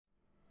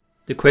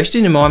The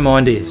question in my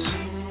mind is,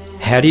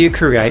 how do you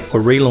create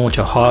or relaunch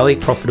a highly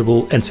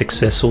profitable and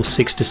successful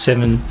 6 to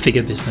 7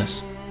 figure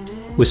business?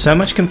 With so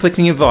much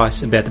conflicting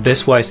advice about the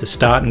best ways to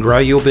start and grow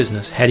your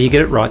business, how do you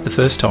get it right the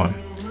first time?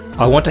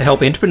 I want to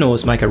help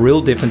entrepreneurs make a real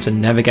difference and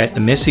navigate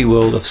the messy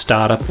world of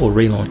startup or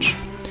relaunch.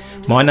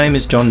 My name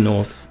is John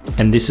North,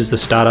 and this is the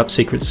Startup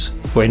Secrets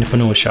for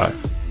Entrepreneurs show.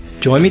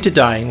 Join me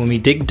today when we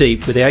dig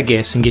deep with our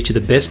guests and get you the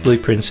best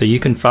blueprint so you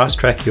can fast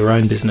track your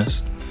own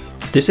business.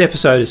 This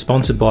episode is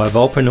sponsored by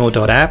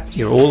Volpreneur.app,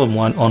 your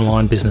all-in-one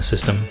online business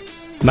system.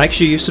 Make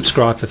sure you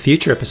subscribe for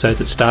future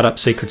episodes at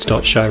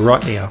startupsecrets.show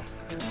right now.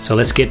 So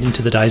let's get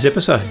into today's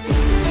episode.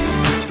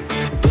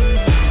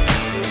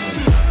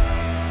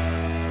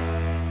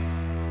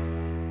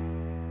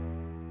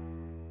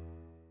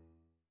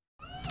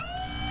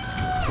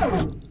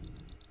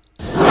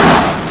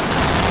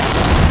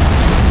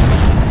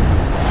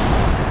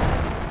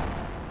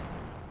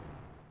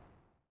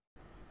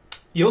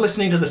 You're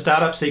listening to the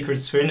Startup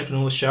Secrets for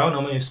Entrepreneurs show, and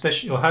I'm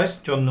your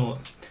host, John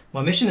North.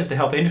 My mission is to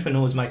help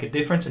entrepreneurs make a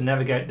difference and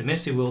navigate the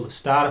messy world of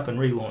startup and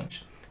relaunch,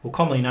 or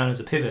commonly known as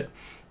a pivot.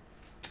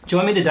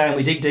 Join me today and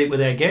we dig deep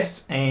with our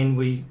guests and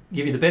we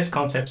give you the best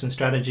concepts and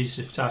strategies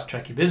to fast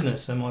track your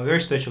business. And my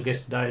very special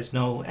guest today is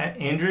Noel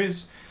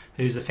Andrews,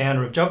 who's the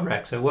founder of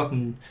JobRack. So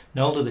welcome,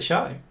 Noel, to the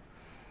show.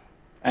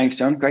 Thanks,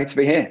 John. Great to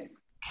be here.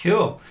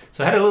 Cool.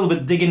 So I had a little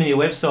bit dig into your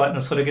website and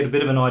I sort of get a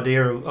bit of an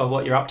idea of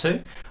what you're up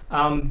to.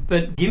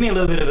 But give me a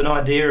little bit of an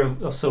idea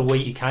of sort of where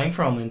you came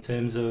from in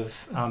terms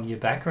of your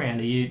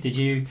background.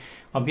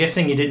 I'm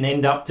guessing you didn't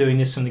end up doing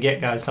this from the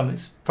get-go. Something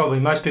that's probably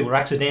most people are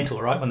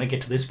accidental, right, when they get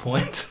to this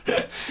point.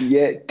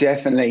 Yeah,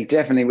 definitely.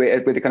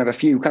 With kind of a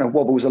few kind of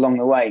wobbles along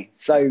the way.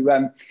 So,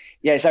 a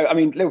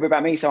little bit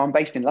about me. So I'm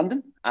based in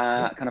London.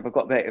 I've got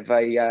a bit of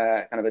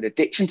a kind of an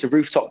addiction to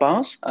rooftop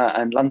bars,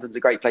 and London's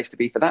a great place to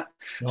be for that.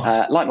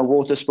 Nice. Like my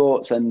water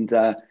sports and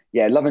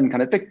loving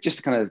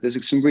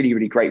there's some really,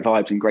 really great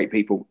vibes and great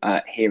people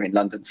here in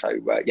London. So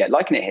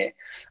liking it here.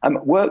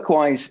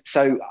 Work-wise,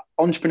 so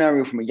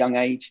entrepreneurial from a young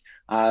age,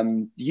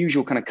 the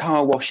usual kind of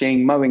car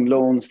washing, mowing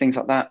lawns, things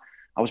like that.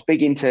 I was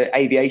big into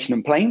aviation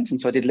and planes. And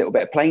so I did a little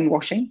bit of plane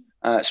washing,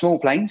 small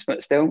planes,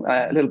 but still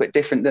a little bit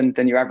different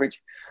than your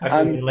average.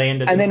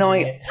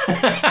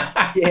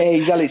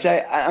 Exactly. So,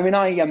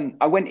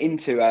 I went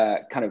into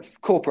kind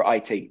of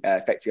corporate IT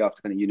effectively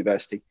after kind of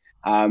university.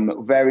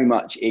 Very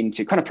much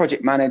into kind of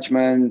project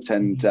management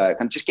and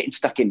kind of just getting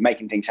stuck in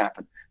making things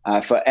happen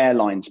for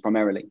airlines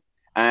primarily.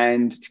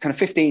 And it's kind of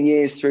 15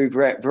 years through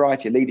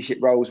variety of leadership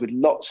roles with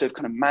lots of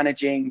kind of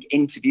managing,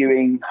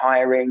 interviewing,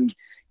 hiring,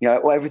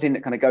 everything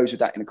that kind of goes with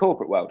that in the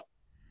corporate world.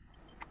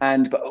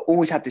 But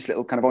always had this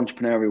little kind of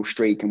entrepreneurial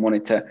streak and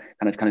wanted to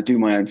kind of do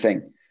my own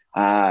thing.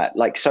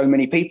 Like so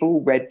many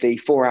people, read the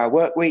 4-Hour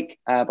Workweek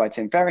by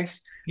Tim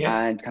Ferriss,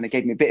 and kind of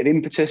gave me a bit of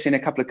impetus in a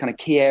couple of kind of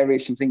key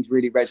areas. Some things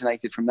really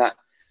resonated from that.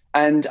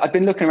 And I'd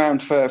been looking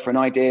around for an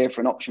idea,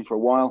 for an option for a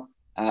while.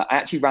 I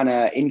actually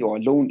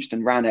launched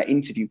and ran an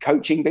interview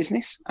coaching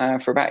business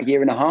for about 1.5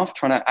 years,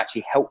 trying to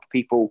actually help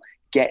people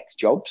get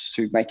jobs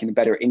through making them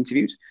better at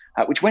interviews,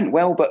 which went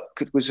well, but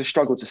was a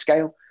struggle to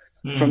scale.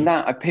 From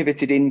that, I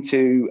pivoted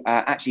into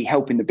actually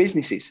helping the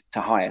businesses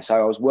to hire.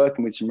 So I was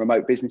working with some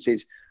remote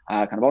businesses,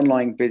 kind of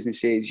online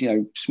businesses,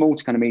 small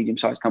to kind of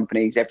medium-sized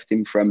companies,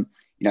 everything from,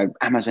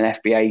 Amazon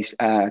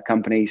FBA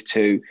companies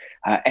to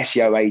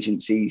SEO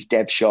agencies,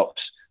 dev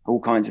shops, all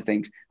kinds of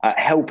things,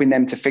 helping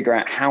them to figure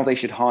out how they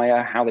should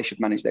hire, how they should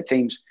manage their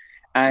teams.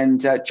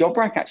 And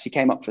JobRack actually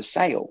came up for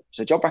sale.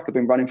 So JobRack had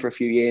been running for a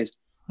few years.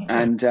 Okay.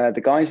 And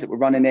the guys that were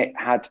running it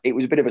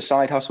was a bit of a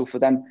side hustle for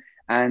them.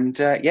 And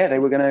they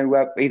were going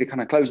to either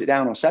kind of close it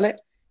down or sell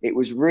it. It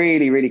was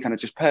really, really kind of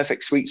just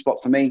perfect sweet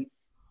spot for me.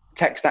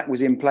 Tech stack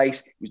was in place.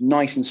 It was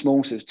nice and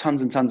small. So there's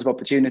tons and tons of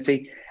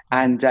opportunity.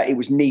 And it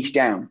was niche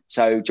down.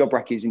 So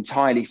JobRack is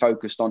entirely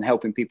focused on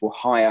helping people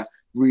hire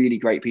really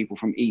great people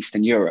from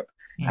Eastern Europe.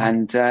 Yeah.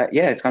 And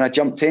it's kind of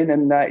jumped in,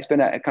 and it's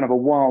been a kind of a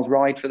wild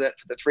ride for the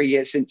 3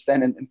 years since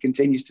then, and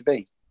continues to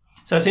be.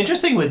 So it's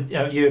interesting with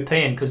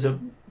European, because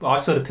I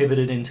sort of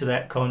pivoted into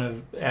that kind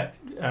of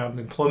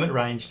employment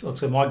range.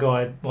 So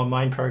my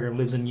main program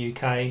lives in the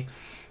UK.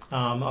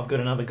 I've got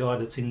another guy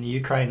that's in the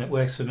Ukraine that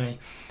works for me.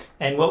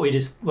 And what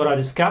I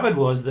discovered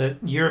was that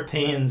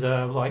Europeans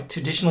are like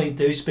traditionally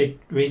do speak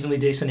reasonably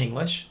decent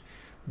English.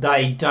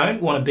 They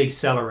don't want a big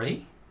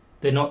salary.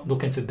 They're not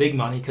looking for big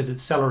money because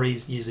its salary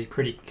is usually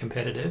pretty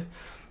competitive.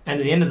 And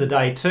at the end of the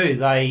day too,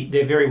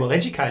 they're very well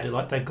educated.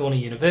 Like they've gone to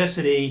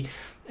university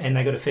and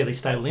they've got a fairly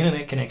stable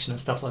internet connection and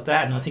stuff like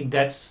that. And I think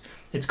it's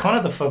kind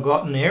of the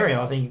forgotten area.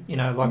 I think,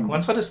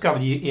 once I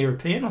discovered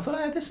European, I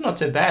thought, this is not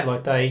so bad.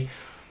 Like they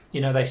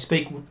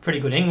speak pretty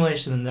good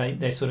English and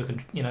they sort of,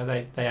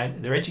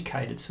 they're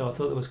educated. So I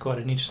thought that was quite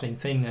an interesting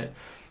thing that,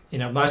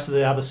 most of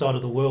the other side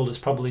of the world is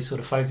probably sort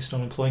of focused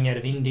on employing out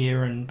of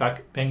India and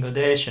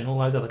Bangladesh and all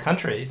those other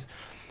countries.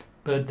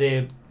 But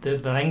the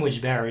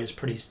language barrier is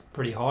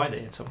pretty high there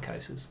in some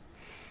cases.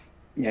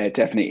 Yeah,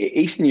 definitely.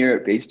 Eastern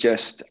Europe is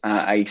just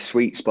a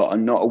sweet spot,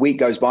 and not a week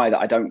goes by that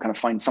I don't kind of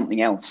find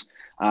something else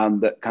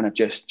that kind of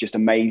just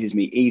amazes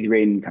me, either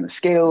in kind of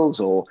skills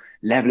or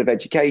level of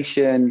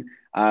education.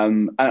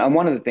 And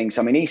one of the things,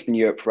 I mean, Eastern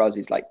Europe for us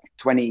is like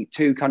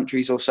 22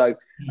 countries or so.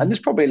 And there's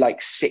probably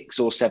like 6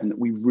 or 7 that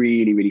we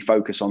really, really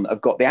focus on that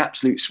have got the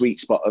absolute sweet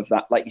spot of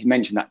that, like you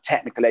mentioned, that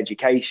technical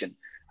education.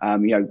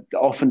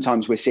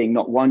 Oftentimes we're seeing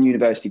not 1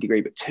 university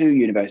degree, but 2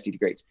 university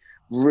degrees.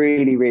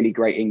 Really, really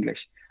great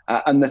English.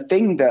 And the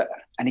thing that,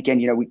 and again,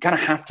 we kind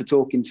of have to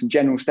talk in some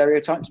general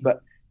stereotypes,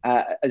 but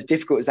as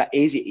difficult as that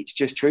is, it's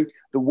just true.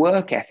 The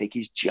work ethic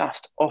is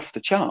just off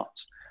the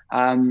charts.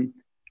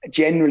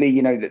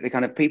 Generally, the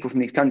kind of people from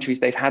these countries,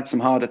 they've had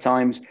some harder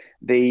times.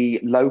 The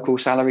local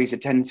salaries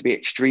tend to be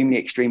extremely,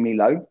 extremely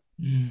low,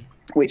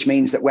 which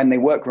means that when they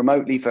work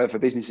remotely for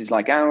businesses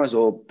like ours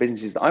or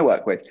businesses that I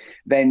work with,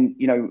 then,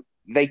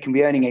 they can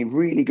be earning a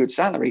really good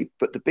salary,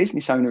 but the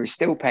business owner is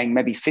still paying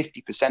maybe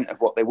 50% of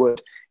what they would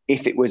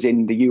if it was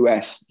in the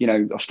US,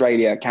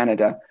 Australia,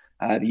 Canada,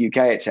 the UK,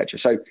 etc.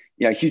 So,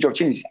 huge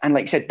opportunities. And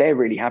like you said, they're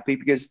really happy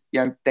because,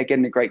 they're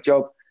getting a great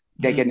job.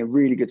 They're getting a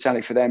really good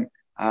salary for them.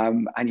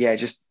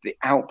 Just the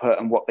output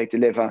and what they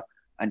deliver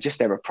and just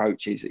their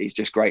approach is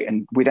just great.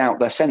 And without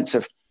the sense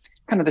of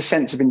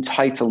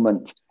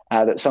entitlement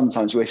that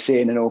sometimes we're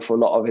seeing an awful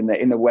lot of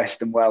in the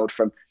Western world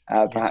from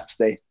perhaps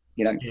the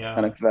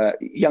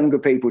younger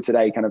people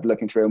today kind of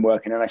looking through and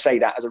working. And I say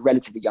that as a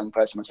relatively young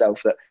person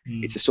myself, that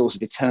it's a source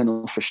of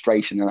eternal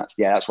frustration. And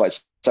that's why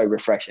it's so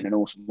refreshing and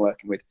awesome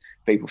working with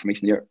people from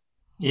Eastern Europe.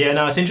 Yeah,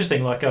 no, it's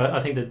interesting. Like I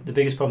think that the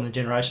biggest problem in the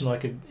generation,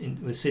 like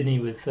with Sydney,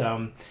 with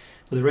the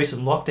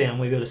recent lockdown,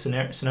 we got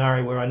a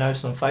scenario where I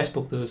noticed on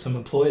Facebook there were some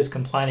employers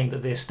complaining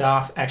that their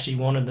staff actually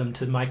wanted them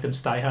to make them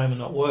stay home and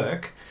not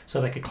work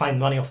so they could claim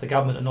money off the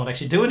government and not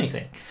actually do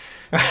anything.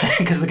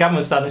 Because the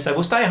government's starting to say,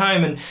 well, stay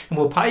home and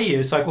we'll pay you.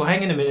 It's like, well,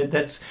 hang on a minute,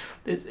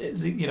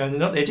 they're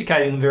not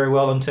educating them very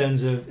well in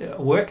terms of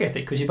work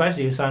ethic, because you're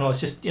basically saying, oh, it's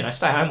just,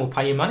 stay home, we'll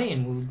pay you money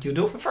and you'll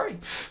do it for free.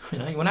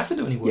 You won't have to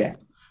do any work.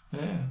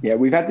 Yeah,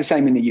 we've had the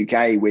same in the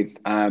UK with,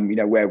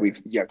 where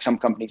we've, some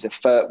companies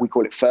we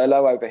call it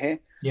furlough over here,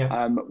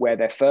 where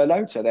they're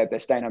furloughed, so they're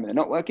staying home and they're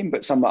not working.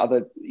 But some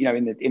other,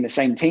 in the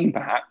same team,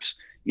 perhaps,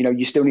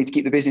 you still need to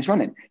keep the business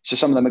running. So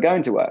some of them are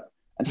going to work.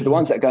 And so the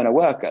ones that are going to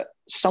work,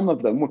 some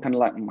of them were kind of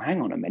like, well,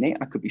 hang on a minute,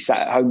 I could be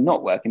sat at home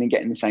not working and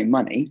getting the same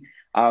money.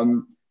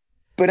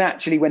 But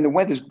actually, when the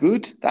weather's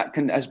good, that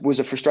was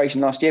a frustration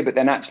last year. But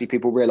then actually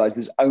people realize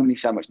there's only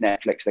so much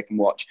Netflix they can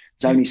watch.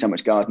 There's only so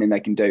much gardening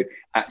they can do.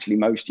 Actually,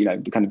 most,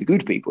 the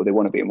good people, they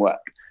want to be in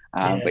work.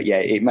 But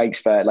it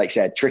makes for, like I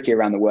said, tricky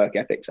around the work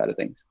ethic side of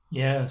things.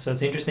 Yeah, so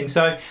it's interesting.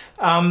 So,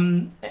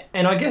 and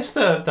I guess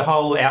the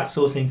whole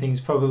outsourcing thing is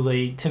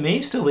probably, to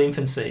me, still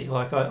infancy.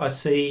 Like I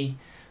see...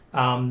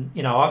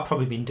 I've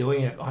probably been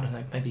doing it, I don't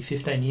know, maybe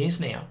 15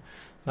 years now,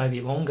 maybe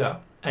longer.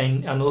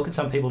 And I look at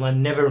some people, they've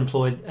never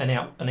employed an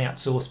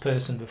outsourced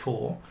person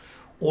before,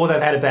 or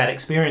they've had a bad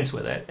experience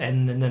with it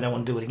and then they don't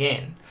want to do it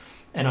again.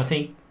 And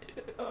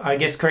I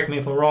guess, correct me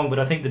if I'm wrong, but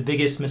I think the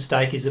biggest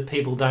mistake is that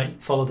people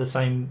don't follow the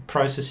same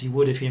process you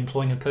would if you're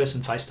employing a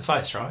person face to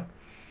face, right?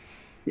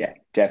 Yeah,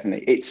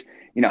 definitely. It's,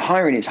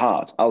 hiring is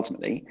hard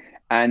ultimately.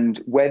 And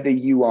whether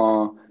you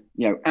are,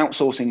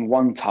 outsourcing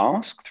one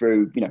task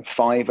through,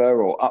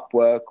 Fiverr or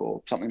Upwork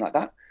or something like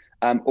that,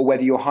 or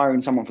whether you're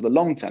hiring someone for the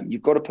long term,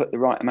 you've got to put the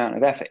right amount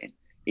of effort in.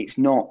 It's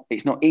not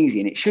easy,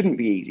 and it shouldn't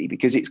be easy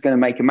because it's going to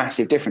make a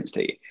massive difference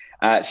to you.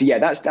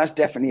 That's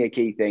definitely a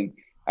key thing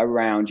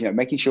around,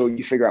 making sure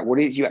you figure out what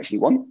it is you actually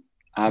want,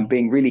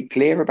 being really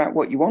clear about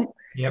what you want,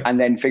 and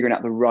then figuring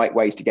out the right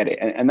ways to get it.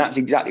 And that's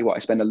exactly what I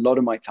spend a lot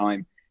of my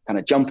time kind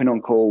of jumping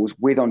on calls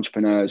with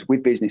entrepreneurs,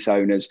 with business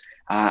owners,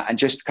 and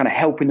just kind of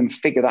helping them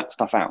figure that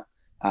stuff out.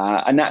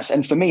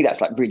 And for me,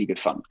 that's like really good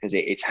fun because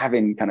it's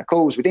having kind of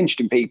calls with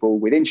interesting people,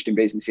 with interesting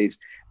businesses,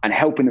 and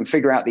helping them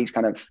figure out these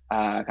kind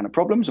of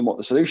problems and what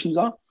the solutions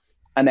are.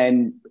 And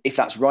then if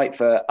that's right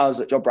for us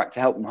at JobRack to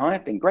help them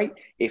hire, then great.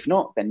 If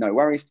not, then no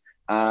worries.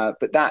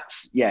 But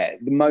that's, the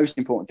most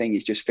important thing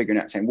is just figuring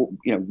out, saying,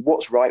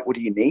 what's right? What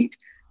do you need?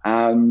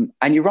 And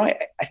you're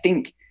right. I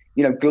think,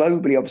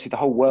 globally, obviously the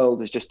whole world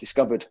has just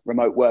discovered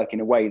remote work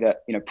in a way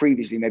that,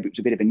 previously maybe it was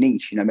a bit of a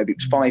niche, maybe it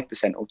was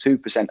 5% or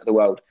 2% of the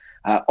world.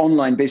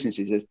 Online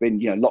businesses have been,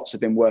 lots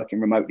have been working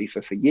remotely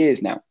for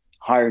years now,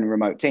 hiring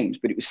remote teams,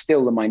 but it was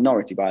still the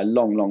minority by a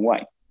long, long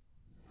way.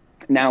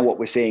 Now what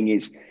we're seeing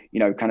is,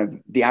 kind of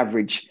the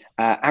average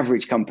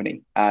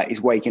company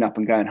is waking up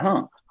and going,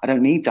 I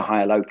don't need to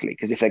hire locally,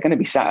 because if they're going to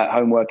be sat at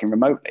home working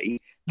remotely,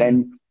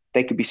 then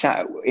they could be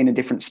sat in a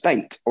different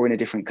state or in a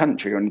different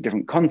country or in a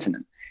different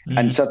continent.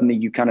 And suddenly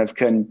you kind of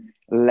can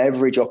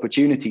leverage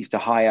opportunities to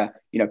hire,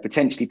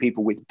 potentially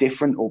people with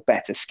different or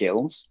better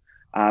skills,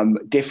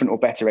 different or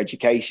better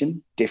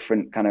education,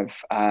 different kind of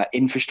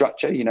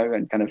infrastructure,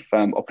 and kind of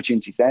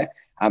opportunities there,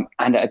 and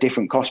at a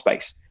different cost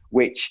base,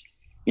 which,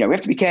 we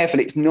have to be careful.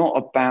 It's not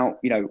about,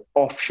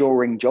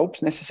 offshoring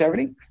jobs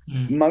necessarily.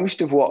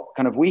 Most of what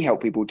kind of we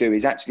help people do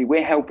is actually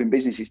we're helping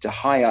businesses to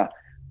hire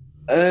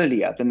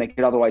earlier than they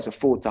could otherwise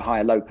afford to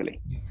hire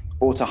locally,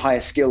 or to hire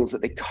skills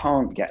that they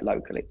can't get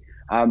locally.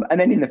 And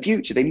then in the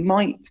future, they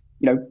might,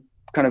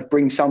 kind of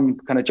bring some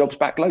kind of jobs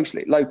back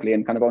locally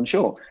and kind of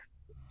onshore.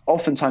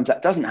 Oftentimes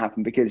that doesn't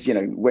happen because, you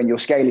know, when you're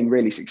scaling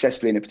really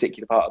successfully in a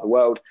particular part of the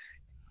world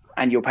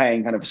and you're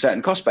paying kind of a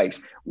certain cost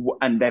base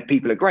and their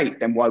people are great,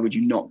 then why would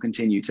you not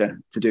continue to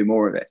do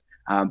more of it?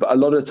 But a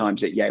lot of the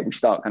times we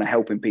start kind of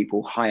helping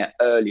people hire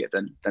earlier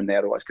than they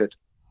otherwise could.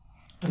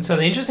 And so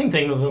the interesting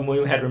thing when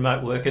we had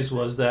remote workers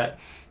was that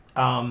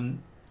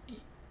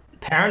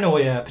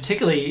paranoia,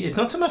 particularly, it's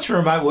not so much for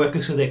remote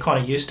workers because they're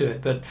kind of used to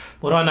it, but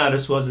what I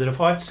noticed was that if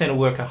I sent a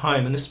worker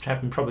home, and this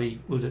happened probably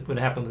would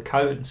happen with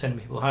COVID and sending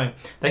people home,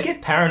 they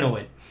get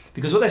paranoid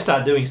because what they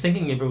start doing is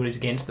thinking everybody's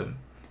against them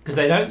because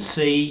they don't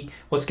see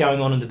what's going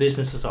on in the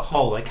business as a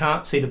whole. They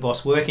can't see the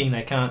boss working,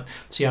 they can't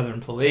see other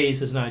employees,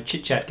 there's no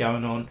chit-chat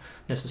going on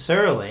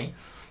necessarily.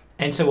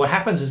 And so what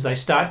happens is they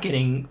start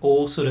getting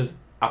all sort of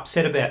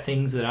upset about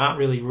things that aren't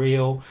really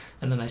real,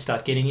 and then they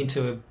start getting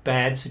into a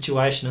bad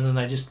situation, and then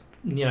they just,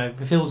 you know,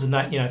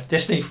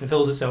 destiny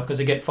fulfills itself because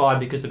they get fired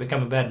because they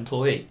become a bad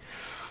employee.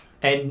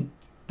 And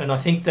I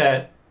think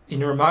that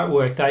in remote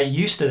work, they're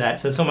used to that,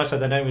 so it's almost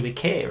like they don't really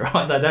care,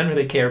 right? They don't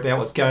really care about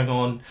what's going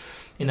on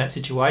in that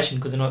situation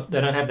because they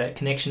don't have that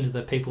connection to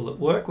the people that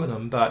work with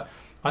them. But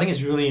I think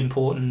it's really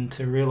important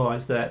to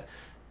realise that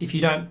if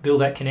you don't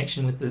build that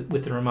connection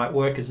with the remote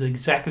workers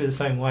exactly the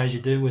same way as you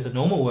do with a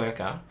normal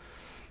worker,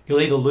 you'll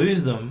either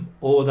lose them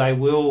or they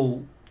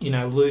will, you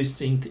know,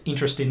 lose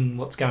interest in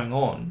what's going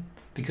on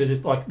because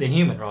it's like they're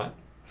human, right?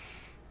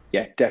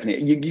 Yeah,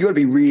 definitely. You got to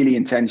be really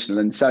intentional.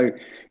 And so,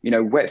 you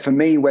know, for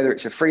me, whether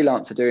it's a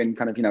freelancer doing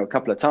kind of, you know, a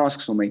couple of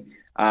tasks for me,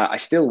 I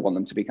still want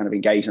them to be kind of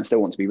engaged. And I still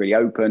want to be really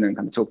open and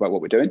kind of talk about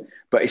what we're doing.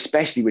 But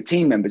especially with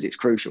team members, it's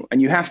crucial.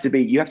 And you have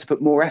to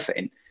put more effort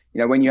in. You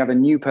know, when you have a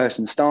new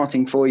person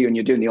starting for you and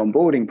you're doing the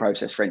onboarding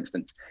process, for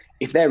instance,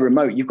 if they're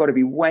remote, you've got to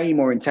be way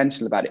more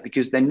intentional about it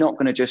because they're not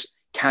going to just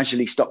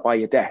casually stop by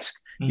your desk.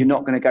 You're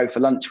not going to go for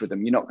lunch with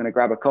them. You're not going to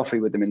grab a coffee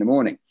with them in the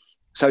morning.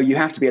 So you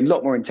have to be a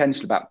lot more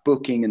intentional about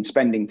booking and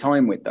spending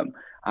time with them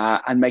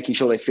and making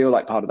sure they feel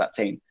like part of that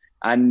team.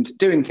 And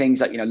doing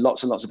things like, you know,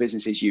 lots and lots of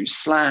businesses use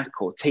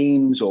Slack or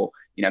Teams or,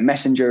 you know,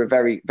 Messenger of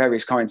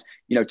various kinds,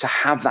 you know, to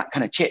have that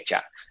kind of chit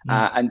chat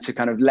and to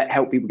kind of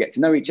help people get to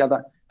know each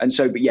other. And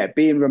so, but yeah,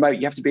 being remote,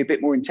 you have to be a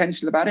bit more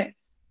intentional about it,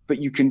 but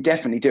you can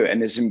definitely do it. And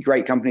there's some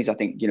great companies, I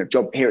think, you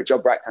know, here at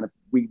JobRack, kind of,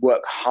 we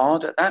work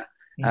hard at that,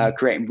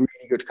 creating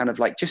really good kind of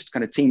like just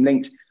kind of team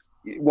links.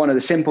 One of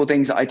the simple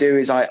things that I do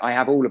is I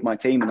have all of my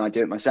team and I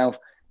do it myself.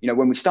 You know,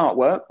 when we start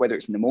work, whether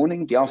it's in the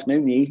morning, the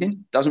afternoon, the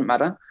evening, doesn't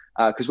matter.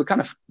 Because we're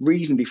kind of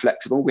reasonably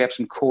flexible. We have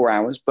some core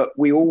hours, but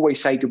we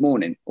always say good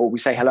morning or we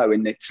say hello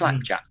in the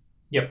Slack chat.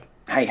 Yep.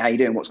 Hey, how you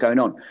doing? What's going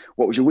on?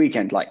 What was your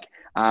weekend like?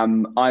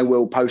 I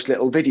will post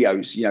little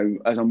videos, you know,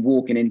 as I'm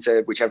walking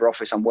into whichever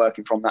office I'm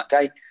working from that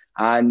day.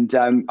 And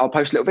I'll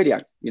post a little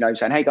video, you know,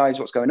 saying, hey guys,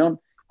 what's going on?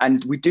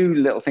 And we do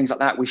little things like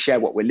that. We share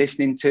what we're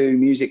listening to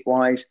music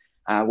wise,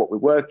 what we're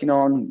working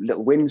on,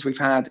 little wins we've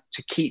had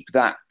to keep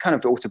that kind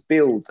of, or to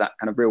build that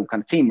kind of real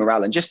kind of team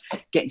morale and just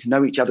getting to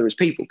know each other as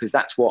people. Because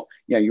that's what,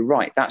 you know, you're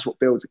right. That's what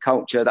builds a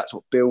culture. That's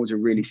what builds a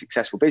really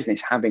successful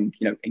business, having,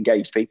 you know,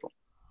 engaged people.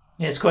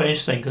 Yeah, it's quite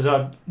interesting because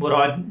what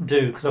I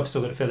do, because I've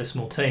still got a fairly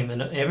small team,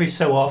 and every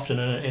so often,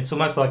 and it's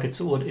almost like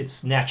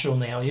it's natural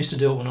now. I used to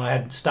do it when I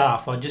had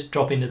staff. I'd just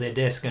drop into their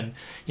desk and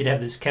you'd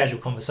have this casual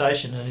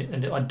conversation,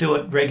 and I'd do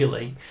it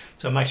regularly,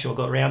 so I make sure I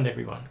got around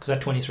everyone because I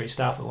had 23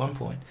 staff at one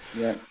point.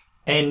 Yeah.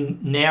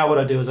 And now what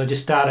I do is I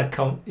just start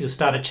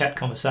a chat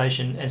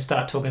conversation and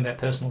start talking about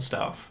personal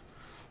stuff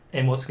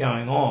and what's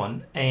going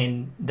on,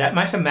 and that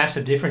makes a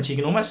massive difference. You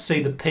can almost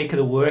see the peak of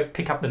the work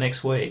pick up the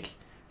next week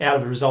out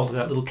of the result of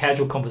that little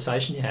casual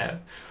conversation you have.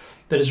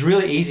 But it's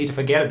really easy to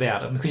forget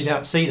about them because you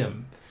don't see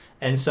them,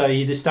 and so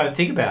you just don't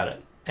think about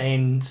it.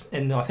 And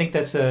I think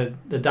that's the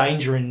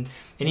danger in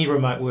any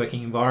remote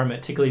working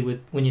environment, particularly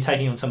with when you're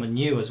taking on someone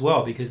new as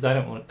well, because they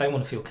want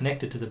to feel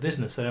connected to the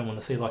business. They don't want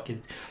to feel like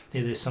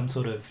there's some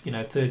sort of, you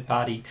know, third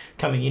party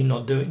coming in,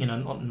 not doing, you know,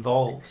 not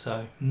involved.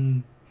 So.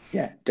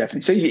 Yeah,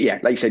 definitely. So yeah,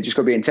 like you said, just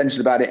got to be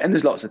intentional about it. And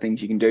there's lots of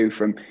things you can do,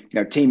 from, you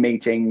know, team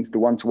meetings, the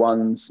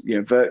one-to-ones, you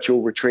know,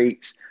 virtual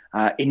retreats,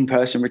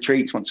 in-person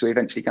retreats once we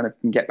eventually kind of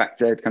can get back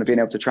to kind of being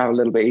able to travel a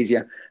little bit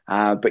easier.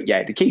 But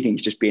yeah, the key thing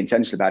is just be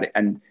intentional about it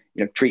and,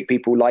 you know, treat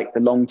people like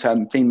the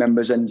long-term team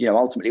members and, you know,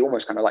 ultimately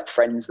almost kind of like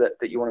friends that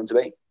you want them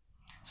to be.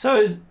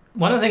 So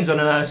one of the things I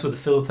noticed with the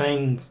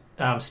Philippines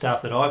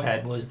staff that I've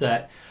had was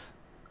that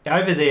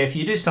over there, if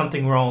you do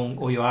something wrong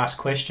or you ask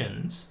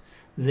questions,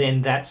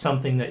 then that's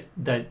something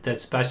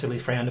that's basically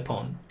frowned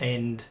upon,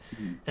 and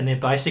they're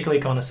basically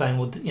kind of saying,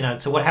 well, you know,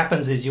 so what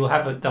happens is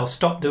they'll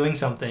stop doing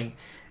something,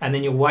 and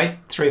then you'll wait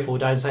 3 or 4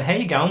 days and say, how are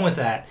you going with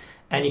that?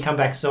 And you come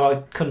back, so I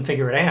couldn't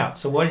figure it out.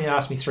 So why didn't you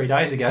ask me 3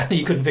 days ago that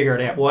you couldn't figure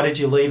it out? Why did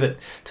you leave it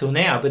till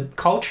now? But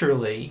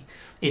culturally,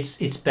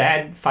 it's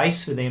bad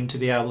face for them to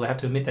be able to have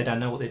to admit they don't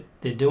know what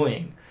they're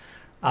doing.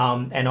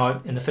 And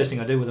the first thing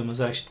I do with them is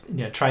actually,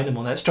 you know, train them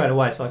on that straight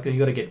away. It's like you've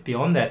got to get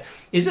beyond that.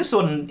 Is there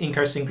sort of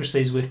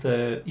idiosyncrasies with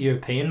the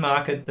European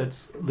market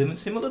that's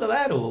similar to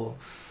that, or?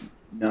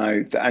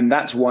 No, and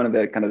that's one of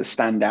the kind of the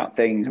standout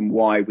things, and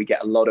why we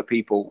get a lot of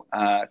people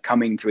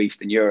coming to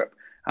Eastern Europe,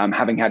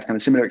 having had kind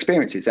of similar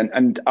experiences.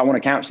 And I want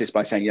to couch this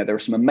by saying, there are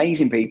some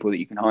amazing people that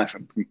you can hire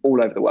from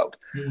all over the world.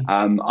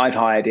 I've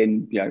hired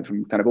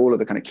from kind of all of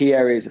the kind of key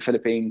areas: the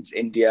Philippines,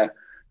 India,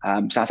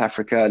 South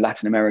Africa,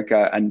 Latin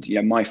America, and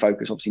my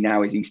focus obviously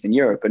now is Eastern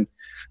Europe.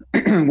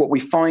 And what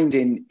we find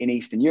in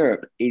Eastern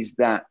Europe is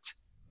that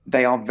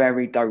they are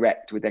very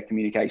direct with their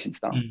communication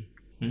style.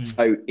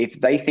 So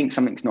if they think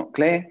something's not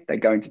clear, they're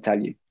going to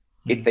tell you.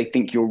 If they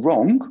think you're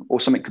wrong or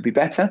something could be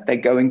better, they're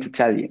going to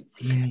tell you.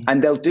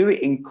 And they'll do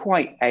it in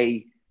quite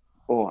I'm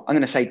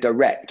going to say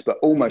direct, but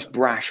almost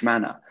brash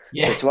manner.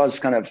 So to us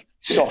kind of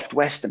soft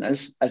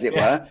Westerners, as it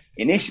were,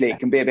 initially it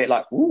can be a bit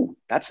like, ooh,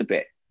 that's a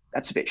bit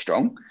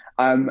strong.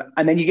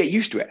 And then you get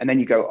used to it. And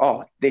then you go,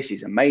 oh, this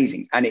is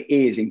amazing. And it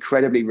is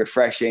incredibly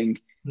refreshing.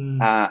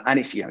 And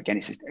it's, again,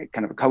 it's a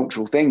kind of a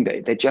cultural thing.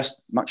 They're just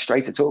much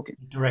straighter talking.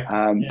 Direct.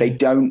 They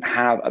don't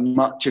have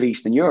much of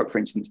Eastern Europe, for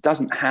instance,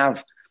 doesn't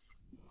have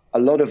a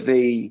lot of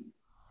the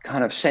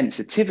kind of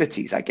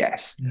sensitivities, I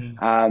guess,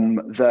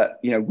 that,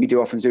 we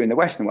do often do in the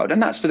Western world.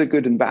 And that's for the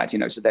good and bad,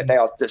 so that they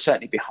are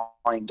certainly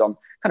behind on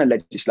kind of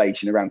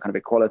legislation around kind of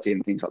equality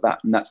and things like that.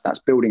 And that's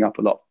building up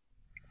a lot.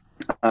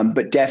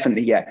 But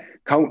definitely,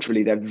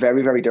 culturally, they're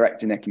very, very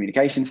direct in their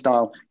communication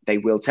style. They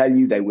will tell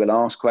you, they will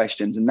ask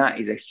questions, and that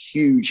is a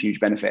huge,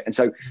 huge benefit. And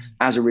so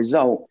as a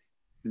result,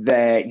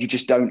 you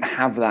just don't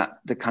have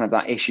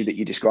that issue that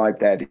you described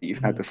there that you've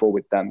had before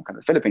with kind of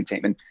the Philippine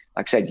team. And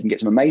like I said, you can get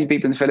some amazing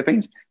people in the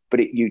Philippines,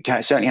 but you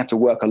certainly have to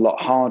work a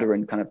lot harder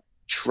and kind of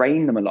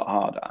train them a lot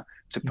harder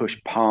to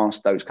push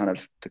past those kind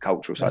of the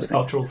cultural side of things.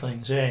 Cultural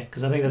things,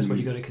 because I think that's what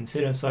you've got to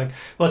consider. It's like,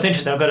 well, it's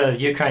interesting. I've got a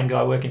Ukraine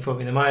guy working for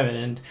me at the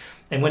moment,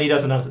 and when he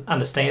doesn't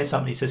understand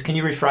something, he says, "Can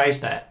you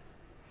rephrase that?"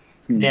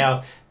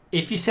 Now,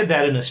 if you said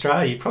that in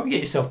Australia, you'd probably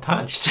get yourself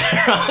punched.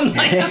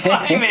 Like, it's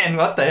like, hey man,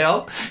 what the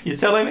hell? You're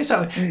telling me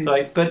something. It's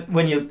like, but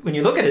when you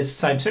look at it, it's the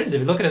same sentence. If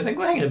you look at it and think,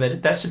 well, hang on a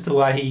minute, that's just the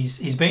way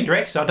he's being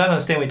direct. So I don't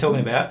understand what you're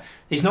talking about.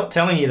 He's not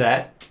telling you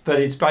that,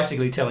 but it's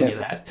basically telling you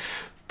that.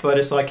 But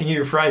it's like, can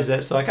you rephrase that?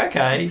 It's like,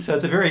 okay. So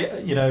it's a very,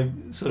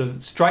 sort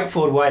of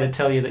straightforward way to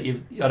tell you that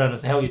I don't know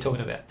what the hell you're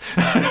talking about.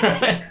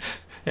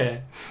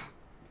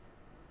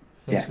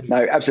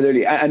 No,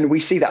 absolutely. And we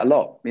see that a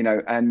lot,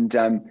 and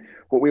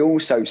what we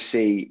also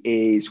see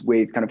is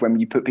with kind of when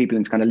you put people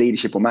into kind of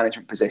leadership or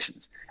management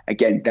positions,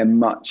 again, they're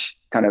much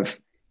kind of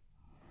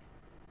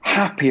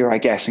happier, I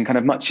guess, and kind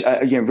of much,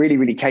 really,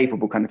 really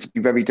capable kind of to be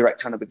very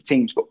direct kind of with the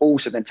teams, but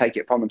also then take it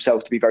upon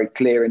themselves to be very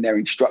clear in their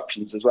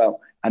instructions as well.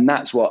 And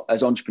that's what,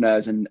 as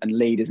entrepreneurs and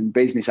leaders and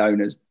business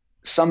owners,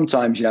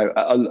 sometimes,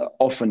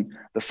 often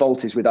the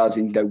fault is with us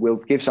in, we'll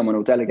give someone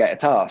or delegate a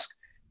task.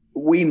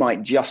 We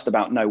might just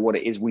about know what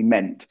it is we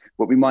meant,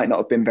 but we might not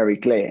have been very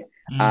clear.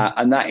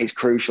 And that is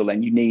crucial.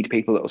 And you need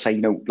people that will say,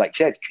 like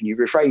you said, can you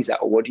rephrase that?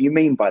 Or what do you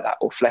mean by that?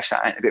 Or flesh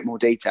that out in a bit more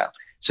detail,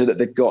 so that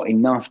they've got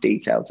enough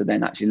detail to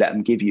then actually let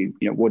them give you,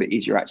 what it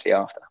is you're actually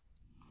after.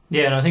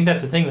 Yeah, and I think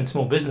that's the thing with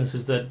small business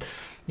is that,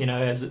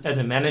 as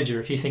a manager,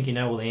 if you think you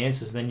know all the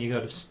answers, then you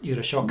got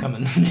a shot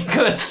coming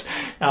because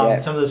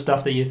some of the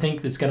stuff that you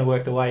think that's going to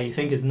work the way you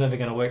think is never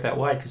going to work that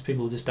way because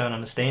people just don't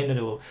understand it,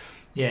 or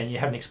you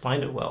haven't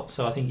explained it well.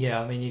 So I think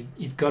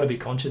you've got to be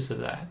conscious of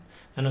that.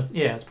 And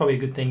it's probably a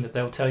good thing that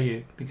they'll tell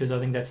you, because I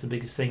think that's the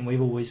biggest thing. We've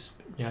always,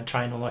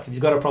 trained on, like, if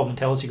you've got a problem,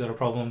 tell us you've got a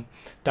problem.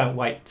 Don't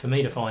wait for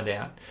me to find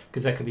out,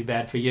 because that could be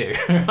bad for you.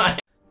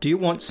 Do you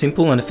want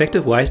simple and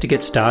effective ways to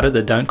get started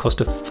that don't cost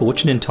a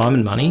fortune in time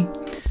and money?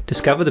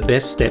 Discover the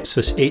best steps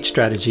for each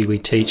strategy we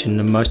teach and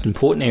the most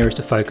important areas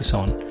to focus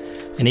on,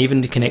 and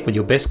even to connect with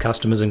your best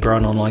customers and grow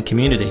an online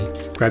community.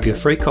 Grab your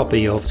free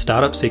copy of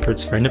Startup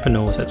Secrets for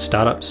Entrepreneurs at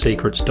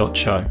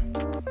startupsecrets.show.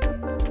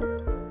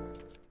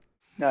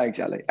 No,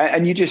 exactly.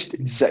 And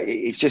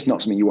it's just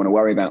not something you want to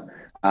worry about.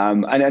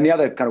 And the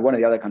other kind of, one of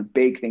the other kind of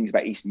big things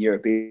about Eastern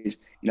Europe is,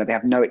 they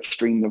have no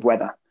extreme of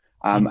weather.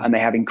 And they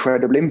have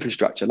incredible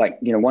infrastructure. Like,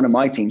 one of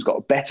my teams got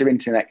a better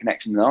internet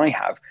connection than I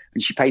have,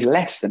 and she pays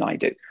less than I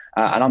do.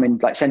 And I'm in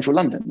like central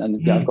London,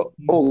 and I've got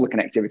all the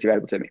connectivity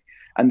available to me.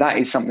 And that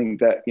is something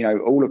that,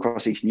 all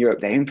across Eastern Europe,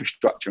 their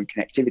infrastructure and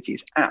connectivity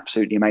is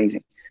absolutely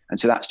amazing. And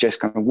so that's just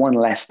kind of one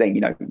less thing,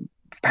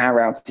 power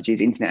outages,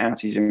 internet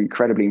outages are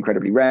incredibly,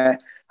 incredibly rare.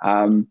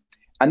 And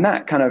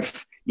that kind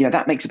of,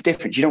 that makes a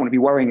difference. You don't want to be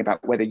worrying about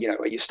whether,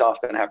 your staff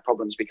are going to have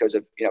problems because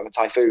of, a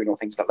typhoon or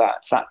things like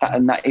that. So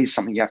and that is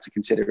something you have to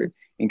consider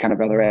in kind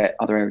of other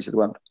areas of the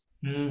world.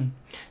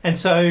 And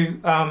so,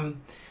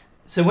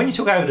 so when you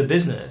took over the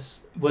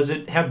business,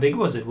 how big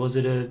was it?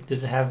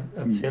 Did it have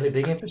a fairly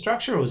big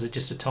infrastructure, or was it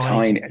just a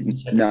tiny?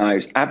 No, it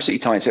was absolutely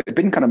tiny. So it had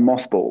been kind of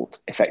mothballed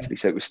effectively.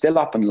 So it was still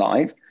up and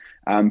live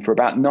for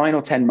about 9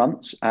 or 10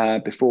 months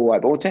before I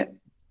bought it.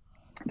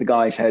 The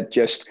guys had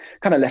just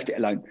kind of left it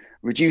alone,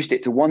 reduced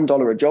it to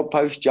 $1 a job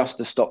post just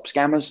to stop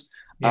scammers.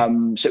 Yeah.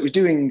 So it was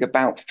doing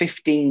about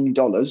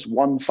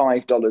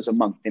 $15 a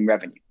month in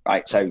revenue,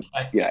 right? So,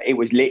 it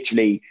was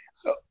literally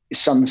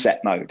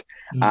sunset mode.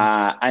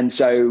 And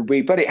so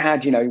but it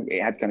had,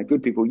 it had kind of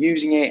good people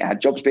using it. It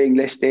had jobs being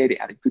listed. It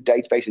had a good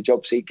database of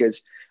job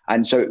seekers.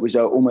 And so it was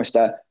almost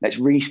let's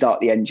restart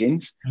the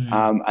engines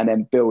and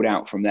then build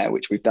out from there,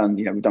 which we've done.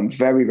 We've done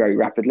very, very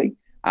rapidly.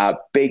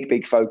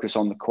 Big focus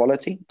on the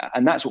quality.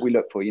 And that's what we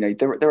look for.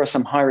 There are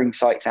some hiring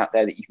sites out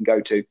there that you can go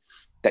to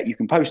that you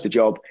can post a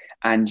job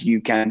and you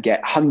can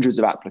get hundreds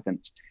of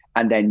applicants.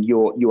 And then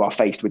you are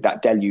faced with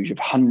that deluge of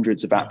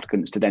hundreds of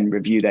applicants to then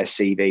review their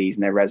CVs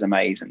and their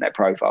resumes and their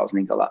profiles and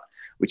things like that,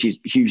 which is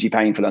hugely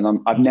painful. And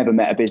I've never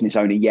met a business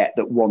owner yet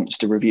that wants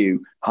to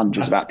review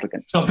hundreds of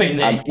applicants. Not been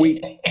there.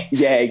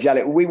 Yeah,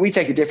 exactly. We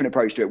take a different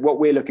approach to it. What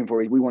we're looking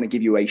for is we want to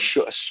give you a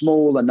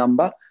smaller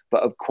number,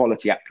 but of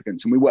quality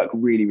applicants. And we work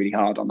really, really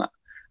hard on that.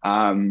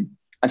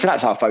 And so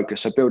that's our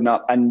focus. So building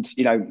up, and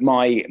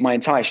my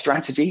entire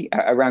strategy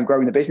around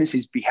growing the business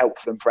is be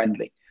helpful and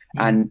friendly.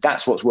 And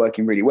that's what's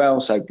working really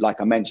well. So like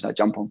I mentioned, I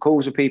jump on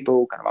calls with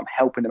people, I'm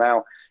helping them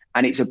out.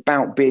 And it's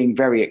about being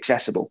very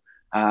accessible.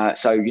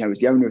 So, as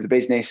the owner of the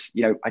business,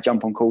 I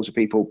jump on calls with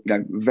people,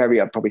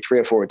 probably 3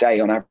 or 4 a day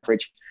on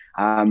average.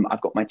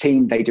 I've got my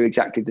team, they do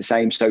exactly the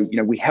same. So,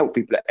 we help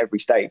people at every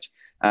stage.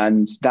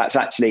 And that's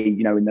actually,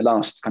 in the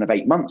last kind of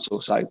 8 months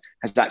or so,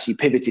 has actually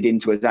pivoted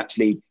into us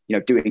actually,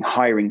 doing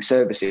hiring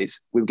services.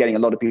 We were getting a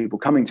lot of people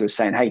coming to us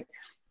saying, hey,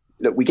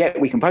 look, we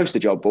can post a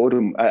job board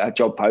and a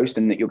job post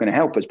and that you're going to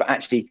help us, but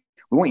actually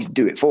we want you to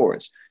do it for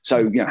us.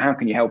 So, how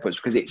can you help us?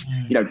 Because it's,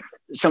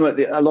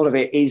 a lot of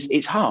it is,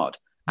 it's hard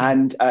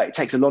and it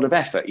takes a lot of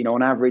effort.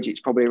 On average, it's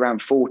probably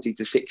around 40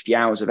 to 60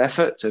 hours of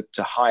effort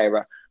to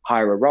hire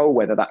a role,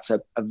 whether that's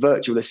a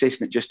virtual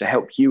assistant just to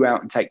help you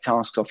out and take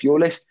tasks off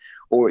your list,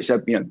 or it's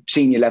a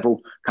senior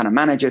level kind of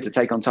manager to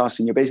take on tasks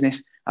in your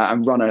business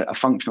and run a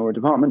function or a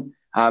department.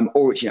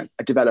 Or it's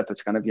a developer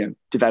to kind of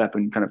develop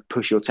and kind of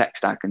push your tech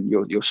stack and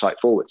your site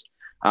forwards.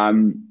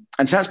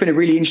 And so that's been a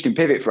really interesting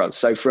pivot for us.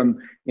 So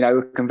from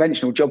a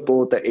conventional job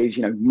board that is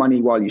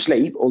money while you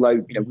sleep,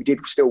 although we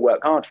did still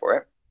work hard for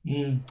it,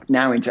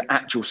 now into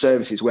actual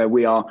services where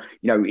we are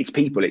it's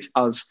people, it's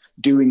us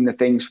doing the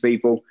things for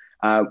people,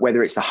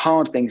 whether it's the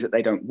hard things that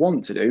they don't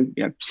want to do,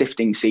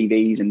 sifting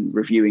CVs and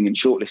reviewing and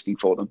shortlisting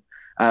for them.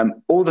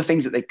 All the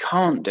things that they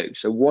can't do.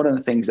 So one of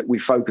the things that we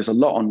focus a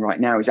lot on right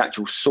now is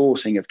actual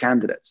sourcing of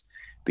candidates,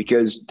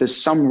 because there's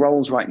some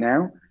roles right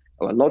now,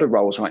 or a lot of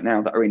roles right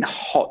now, that are in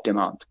hot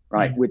demand,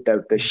 right? With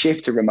the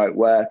shift to remote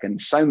work and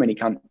so many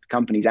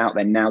companies out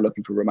there now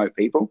looking for remote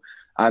people.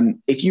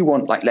 If you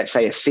want, like, let's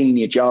say a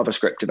senior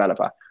JavaScript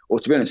developer, or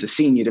to be honest, a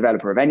senior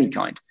developer of any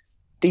kind,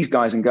 these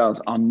guys and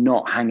girls are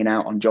not hanging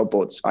out on job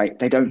boards, right?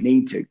 They don't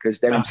need to, because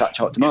they're in such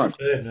hot demand.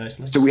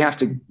 So we got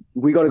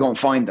to go and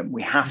find them.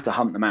 We have to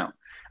hunt them out.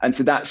 And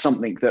so that's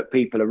something that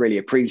people are really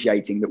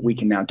appreciating that we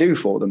can now do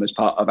for them as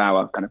part of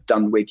our kind of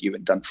done with you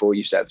and done for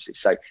you services.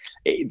 So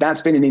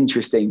that's been an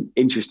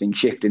interesting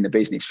shift in the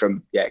business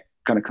from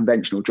kind of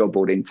conventional job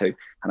board into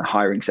kind of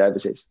hiring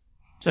services.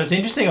 So it's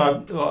interesting.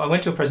 I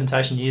went to a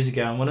presentation years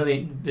ago, and one of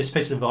the best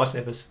pieces of advice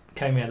that ever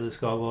came out of this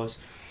guy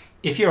was,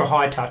 if you're a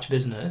high touch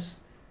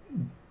business,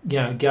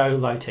 go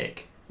low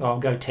tech. Well,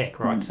 go tech,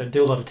 right? So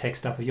do a lot of tech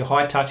stuff. If you're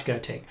high touch, go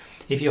tech.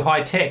 If you're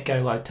high tech,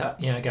 go low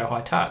touch. Go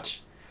high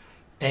touch.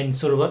 And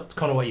sort of that's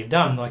kind of what you've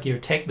done. Like, you're a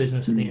tech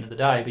business at the end of the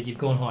day, but you've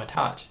gone high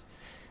touch,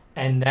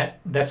 and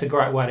that's a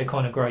great way to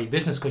kind of grow your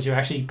business, because you're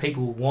actually,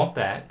 people want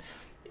that.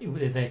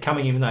 They're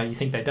coming, even though you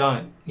think they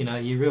don't.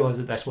 You realise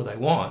that that's what they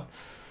want.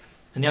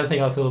 And the other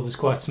thing I thought was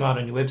quite smart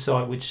on your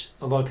website, which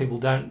a lot of people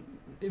don't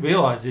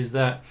realise, is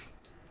that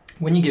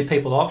when you give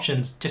people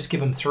options, just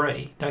give them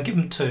 3. Don't give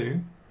them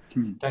 2.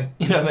 Don't,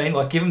 you know what I mean?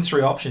 Like, give them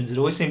 3 options. It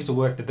always seems to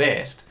work the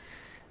best.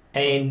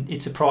 And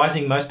it's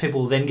surprising, most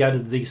people then go to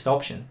the biggest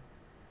option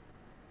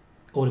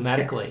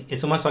automatically.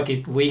 It's almost like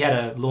if we had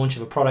a launch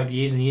of a product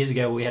years and years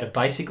ago where we had a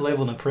basic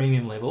level and a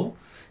premium level,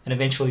 and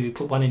eventually we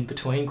put one in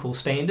between called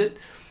standard.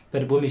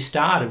 But when we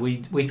started,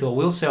 we thought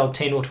we'll sell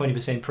 10 or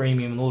 20%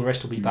 premium and all the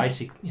rest will be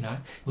basic. It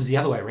was the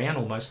other way around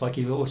almost. Like,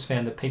 you've always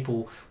found that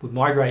people would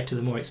migrate to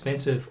the more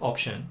expensive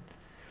option,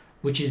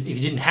 which is, if you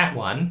didn't have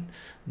one,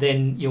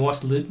 then you're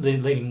almost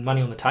leaving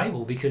money on the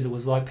table, because it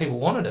was like people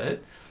wanted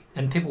it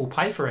and people will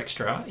pay for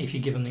extra if you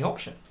give them the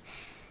option.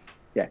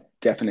 Yeah,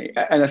 definitely.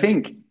 And I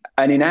think,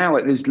 and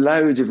there's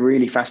loads of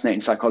really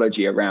fascinating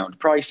psychology around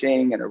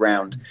pricing and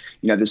around,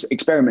 there's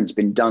experiments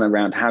been done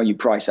around how you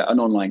price an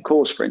online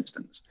course, for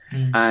instance.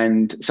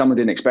 And someone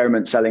did an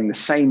experiment selling the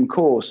same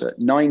course at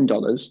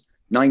 $9,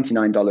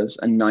 $99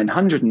 and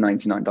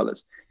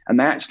 $999. And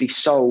they actually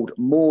sold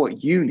more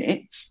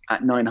units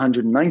at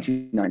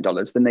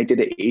 $999 than they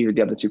did at either of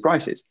the other 2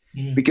 prices,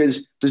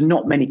 because there's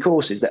not many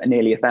courses that are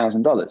nearly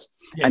 $1,000.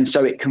 Yeah. And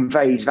so it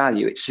conveys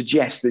value. It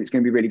suggests that it's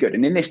going to be really good.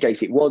 And in this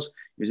case, it was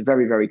a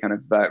very, very kind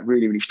of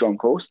really, really strong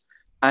course.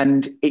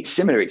 And it's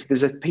similar.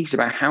 There's a piece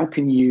about how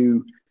can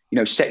you,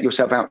 set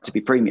yourself out to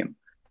be premium.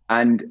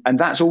 And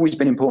that's always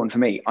been important for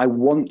me. I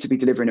want to be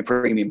delivering a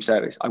premium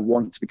service. I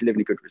want to be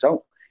delivering a good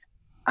result.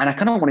 And I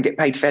kind of want to get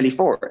paid fairly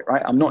for it,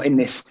 right? I'm not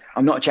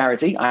a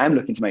charity. I am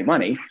looking to make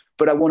money,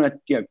 but I want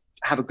to,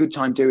 have a good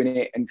time doing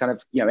it and kind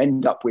of,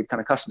 end up with kind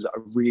of customers that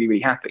are really,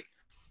 really happy.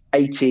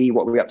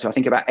 What we're up to, I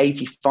think about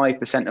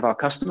 85% of our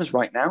customers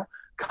right now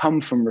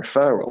come from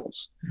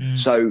referrals.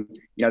 So,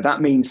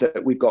 that means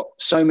that we've got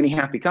so many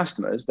happy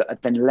customers that are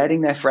then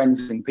letting their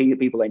friends and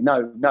people they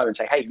know and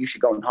say, hey, you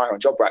should go and hire on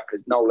JobRack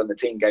because Noel and the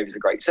team gave us a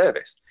great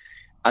service.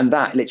 And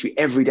that literally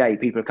every day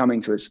people are coming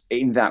to us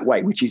in that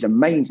way, which is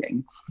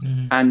amazing.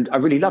 And I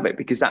really love it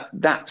because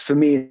that for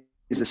me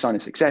is the sign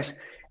of success.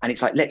 And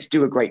it's like, let's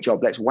do a great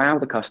job. Let's wow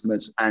the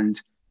customers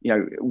and,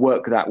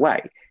 work that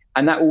way.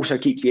 And that also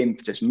keeps the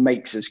impetus,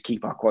 makes us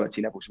keep our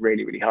quality levels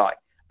really, really high.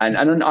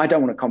 And I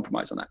don't want to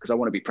compromise on that because I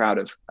want to be proud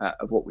of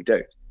what we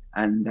do.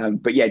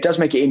 And but yeah, it does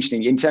make it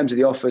interesting in terms of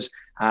the offers.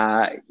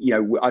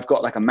 I've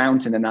got like a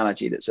mountain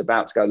analogy that's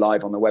about to go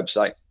live on the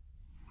website.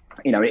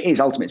 It is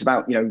ultimately, it's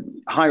about,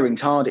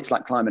 hiring's hard. It's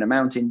like climbing a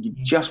mountain. You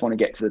just want to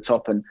get to the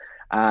top and,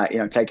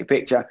 take a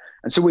picture.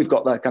 And so we've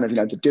got the kind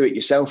of, the do it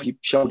yourself, you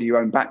shoulder your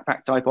own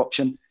backpack type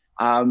option.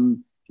 At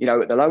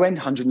the low end,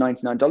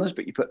 $199,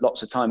 but you put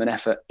lots of time and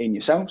effort in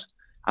yourselves.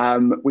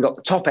 We got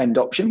the top end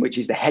option, which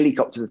is the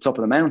helicopter to the top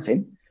of the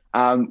mountain,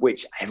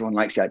 which everyone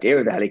likes the idea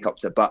of the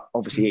helicopter, but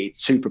obviously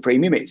it's super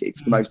premium.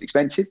 It's the most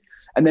expensive.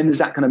 And then there's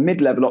that kind of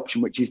mid-level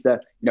option, which is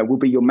will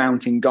be your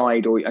mountain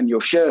guide and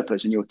your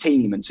Sherpas and your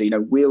team. And so,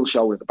 we'll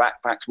shoulder the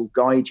backpacks, we'll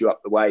guide you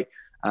up the way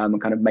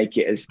and kind of make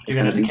it as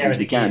kind of easy as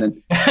we can.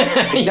 And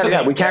exactly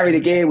that. We carry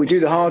the gear, we do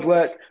the hard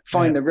work,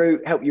 find the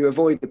route, help you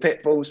avoid the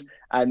pitfalls.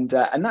 And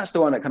that's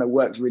the one that kind of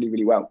works really,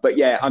 really well. But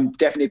yeah, I'm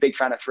definitely a big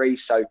fan of 3.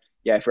 So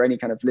yeah, for any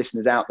kind of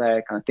listeners out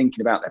there kind of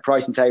thinking about their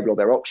pricing table or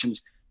their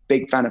options,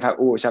 big fan of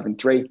always having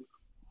 3.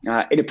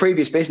 In a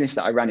previous business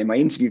that I ran in my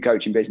interview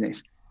coaching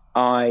business,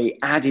 I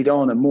added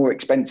on a more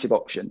expensive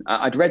option.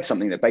 I'd read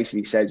something that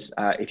basically says,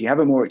 if you have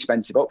a more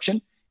expensive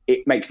option,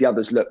 it makes the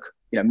others look,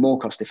 more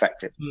cost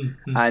effective.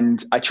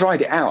 And I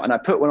tried it out and I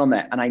put one on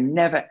there and I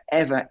never,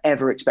 ever,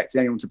 ever expected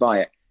anyone to buy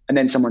it. And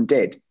then someone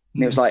did.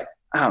 And it was like,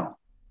 oh,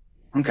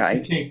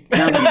 okay,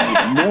 now we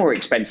need a more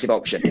expensive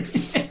option.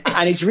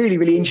 And it's really,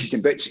 really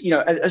interesting. But,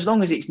 as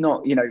long as it's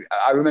not,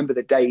 I remember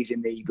the days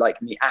in the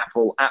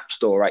Apple App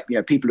Store, right?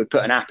 People would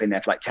put an app in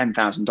there for like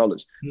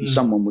 $10,000 and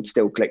someone would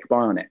still click buy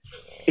on it.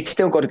 It's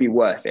still got to be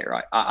worth it,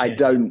 right? I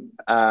don't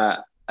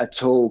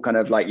at all kind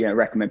of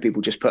recommend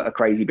people just put a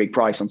crazy big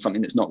price on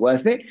something that's not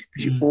worth it,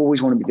 because you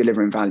always want to be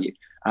delivering value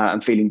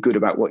and feeling good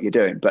about what you're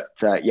doing. But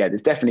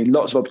there's definitely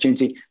lots of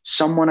opportunity.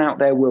 Someone out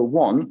there will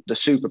want the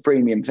super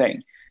premium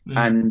thing.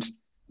 And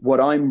what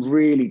I'm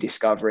really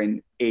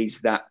discovering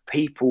is that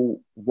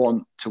people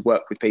want to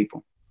work with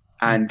people.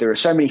 And there are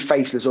so many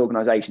faceless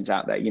organizations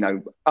out there,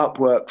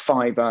 Upwork,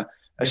 Fiverr.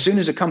 As soon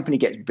as a company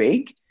gets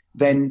big,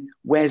 then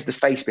where's the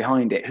face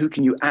behind it? Who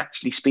can you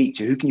actually speak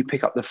to? Who can you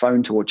pick up the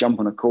phone to or jump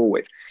on a call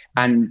with?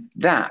 And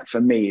that for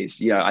me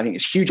is, I think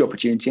it's huge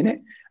opportunity in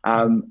it.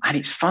 And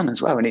it's fun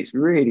as well. And it's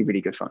really,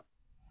 really good fun.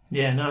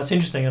 Yeah, no, it's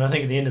interesting. And I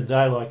think at the end of the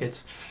day,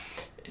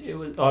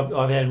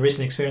 I've had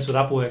recent experience with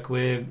Upwork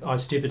where I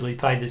stupidly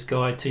paid this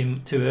guy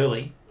too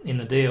early in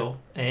the deal,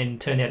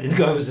 and turned out the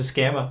guy was a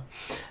scammer,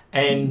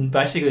 and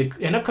basically it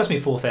ended up costing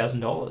me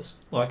 $4,000.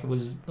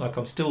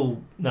 I'm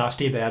still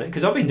nasty about it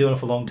because I've been doing it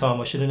for a long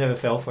time. I should have never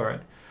fell for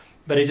it,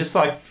 but it just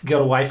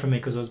got away from me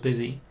because I was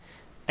busy.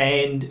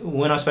 And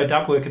when I spoke to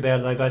Upwork about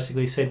it, they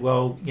basically said,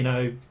 well,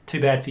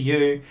 too bad for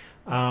you.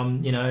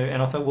 And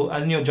I thought, well,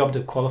 isn't your job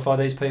to qualify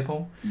these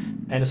people?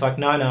 And it's like,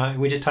 no,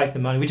 we just take the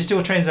money. We just do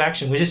a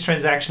transaction. We're just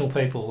transactional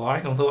people, right?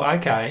 And I thought,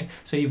 okay,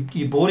 so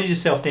you boarded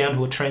yourself down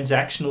to a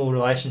transactional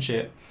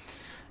relationship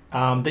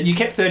that you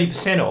kept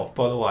 30% of,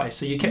 by the way.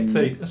 So you kept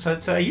 30.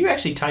 So are you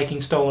actually taking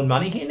stolen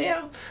money here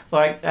now?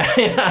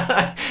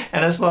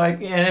 And it's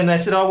like, and they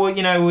said, oh,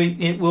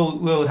 well,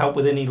 we'll help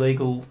with any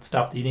legal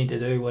stuff that you need to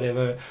do,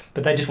 whatever.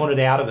 But they just wanted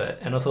out of it.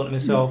 And I thought to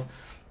myself,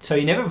 so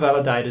you never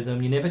validated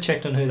them, you never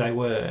checked on who they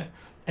were,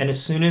 and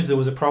as soon as there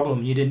was a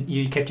problem,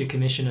 you kept your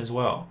commission as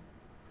well,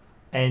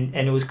 and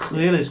it was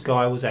clear this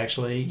guy was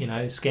actually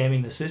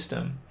scamming the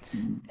system,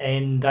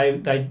 and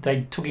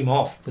they took him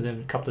off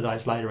within a couple of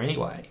days later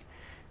anyway.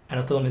 And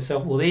I thought to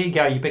myself, well, there you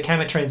go, you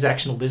became a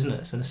transactional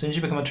business, and as soon as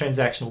you become a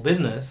transactional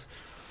business,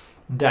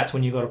 that's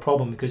when you've got a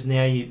problem, because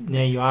now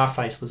you are a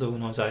faceless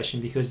organisation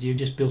because you're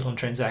just built on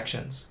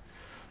transactions,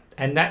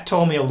 and that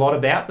told me a lot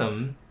about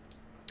them.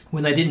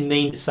 When they didn't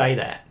mean to say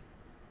that.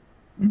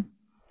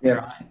 Yeah.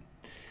 Right.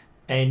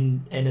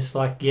 And it's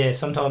like,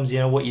 sometimes,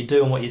 what you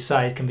do and what you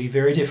say can be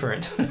very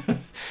different.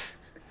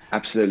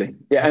 Absolutely.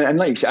 Yeah. And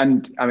like you said,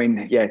 and I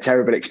mean,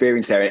 terrible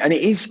experience there. And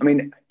it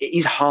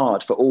is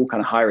hard for all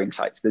kind of hiring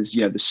sites.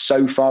 There's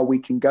so far we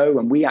can go.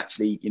 And we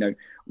actually,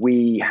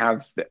 we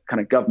have kind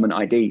of government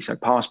ID, so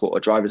passport or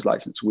driver's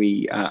license.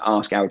 We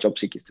ask our job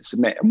seekers to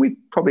submit, and we've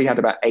probably had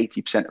about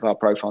 80% of our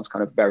profiles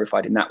kind of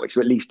verified in that way.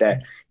 So at least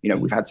there,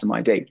 we've had some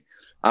ID.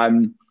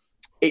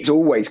 It's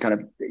always kind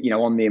of,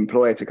 on the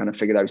employer to kind of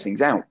figure those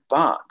things out.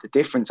 But the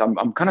difference,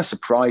 I'm kind of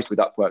surprised with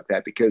Upwork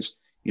there because,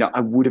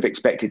 I would have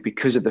expected,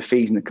 because of the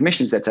fees and the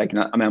commissions they're taking,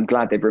 I'm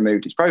glad they've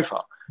removed his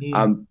profile.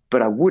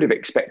 But I would have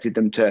expected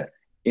them to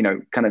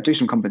kind of do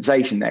some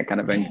compensation there,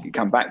 kind of, and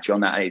come back to you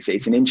on that.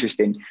 It's an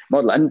interesting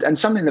model, and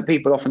something that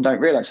people often don't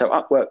realize. So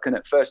Upwork can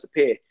at first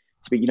appear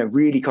to be,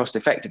 really cost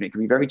effective. It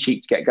can be very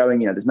cheap to get going.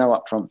 There's no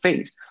upfront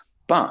fees,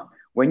 but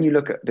when you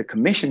look at the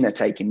commission they're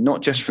taking,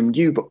 not just from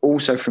you, but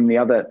also from the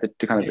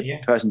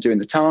person doing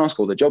the task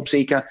or the job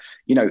seeker,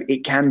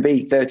 it can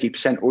be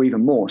 30% or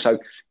even more. So,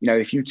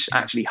 if you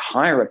actually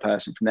hire a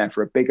person from there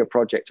for a bigger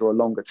project or a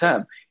longer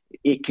term,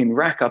 it can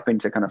rack up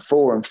into kind of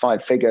 4 and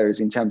 5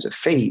 figures in terms of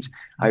fees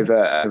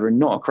over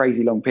not a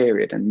crazy long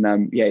period. And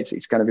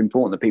it's kind of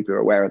important that people are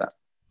aware of that.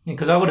 Yeah,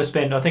 because I've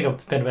spent about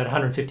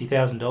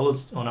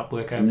 $150,000 on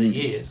Upwork over the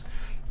years.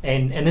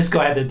 And this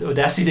guy had the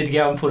audacity to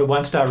go and put a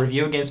 1-star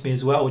review against me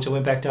as well, which I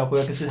went back to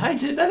Upwork and said, hey,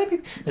 dude,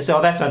 they said,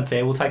 oh, that's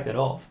unfair, we'll take that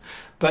off.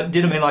 But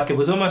did I mean, like, it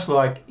was almost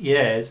like,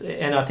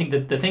 and I think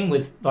that the thing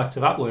with likes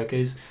of Upwork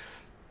is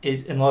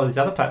and a lot of these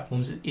other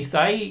platforms, if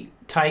they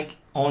take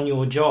on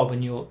your job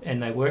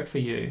and they work for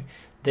you,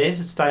 theirs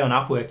would stay on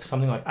Upwork for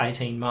something like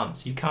 18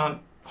 months. You can't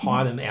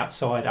hire them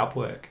outside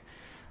Upwork.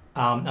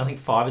 I think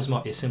Fiverr's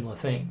might be a similar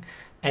thing.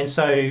 And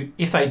so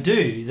if they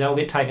do, they'll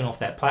get taken off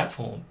that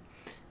platform.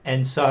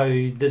 And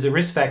so there's a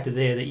risk factor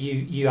there that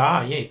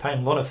you're paying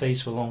a lot of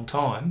fees for a long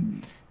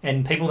time,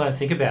 and people don't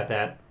think about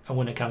that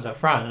when it comes up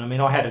front. And I mean,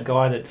 I had a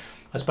guy that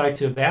I spoke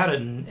to about it,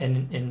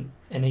 and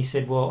he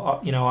said,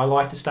 well, I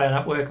like to stay on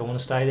Upwork, I want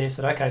to stay there. I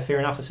said, okay, fair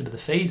enough. I said, but the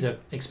fees are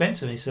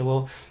expensive. And he said,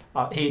 well,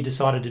 he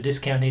decided to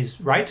discount his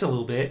rates a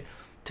little bit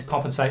to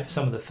compensate for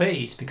some of the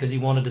fees because he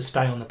wanted to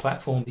stay on the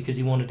platform, because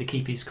he wanted to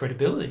keep his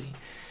credibility.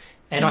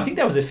 And I think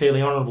that was a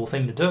fairly honourable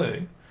thing to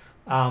do.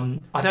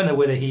 I don't know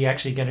whether he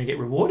actually going to get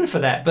rewarded for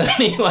that, but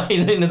anyway,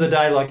 at the end of the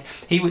day,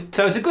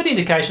 so it's a good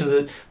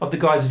indication of the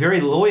guy's very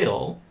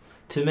loyal.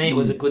 To me, it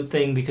was a good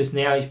thing because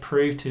now he's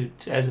proved to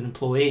as an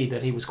employee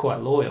that he was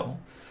quite loyal.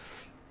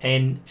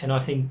 And I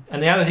think,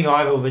 and the other thing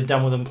I've always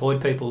done with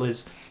employed people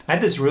is I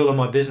had this rule in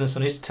my business,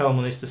 and I used to tell them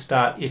when I used to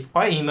start, if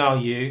I email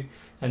you,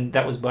 and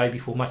that was way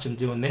before much of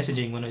them doing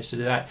messaging when I used to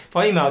do that, if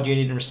I emailed you and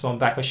you didn't respond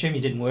back, I assume you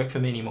didn't work for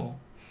me anymore.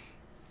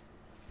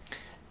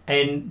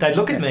 And they'd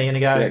look at me and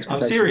they go,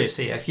 I'm serious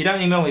here. If you don't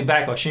email me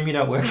back, I assume you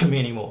don't work for me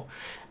anymore.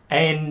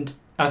 And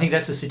I think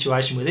that's the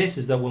situation with this,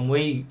 is that when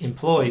we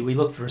employ, we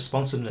look for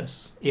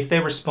responsiveness. If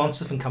they're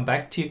responsive and come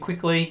back to you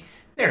quickly,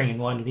 bearing in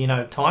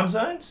mind, time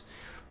zones,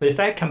 but if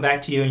they come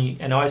back to you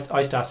and I used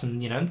to ask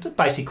them,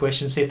 basic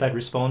questions, see if they'd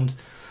respond.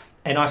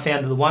 And I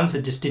found that the ones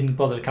that just didn't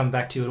bother to come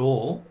back to you at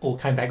all, or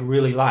came back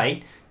really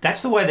late,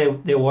 that's the way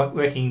they're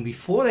working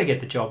before they get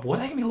the job. What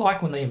are they going to be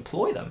like when they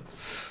employ them?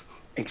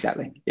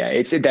 Exactly.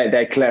 Yeah,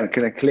 they're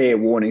clear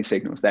warning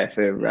signals there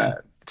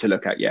for to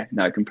look at. Yeah,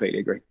 no, completely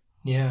agree.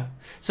 Yeah.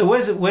 So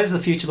where's the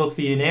future look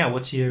for you now?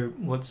 What's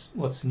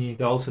in your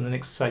goals for the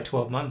next, say,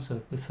 12 months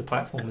with the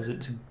platform? Is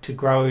it to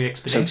grow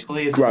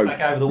exponentially? Is it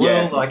take over the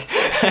world?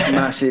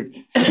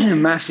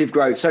 Massive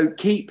growth. So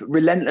keep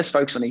relentless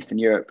focus on Eastern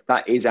Europe.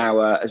 That is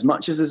as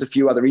much as there's a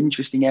few other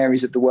interesting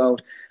areas of the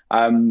world,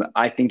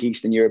 I think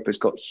Eastern Europe has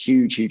got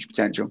huge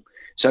potential.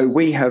 So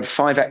we have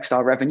 5x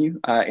our revenue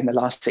in the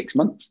last 6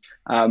 months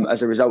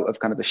as a result of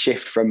kind of the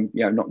shift from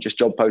not just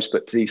job posts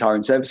but to these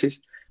hiring services.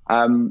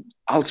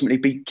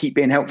 Ultimately, keep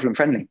being helpful and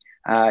friendly,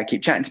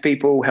 keep chatting to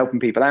people, helping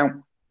people out,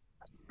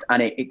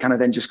 and it kind of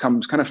then just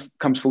comes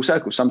full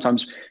circle.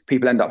 Sometimes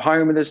people end up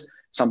hiring with us,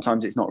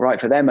 sometimes it's not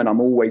right for them, and I'm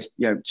always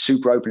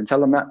super open and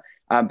tell them that.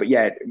 But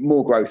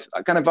more growth.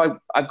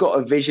 I've got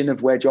a vision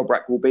of where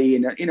JobRack will be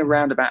in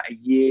around about a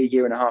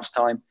year and a half's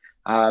time.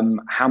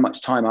 How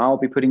much time I'll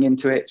be putting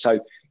into it. So,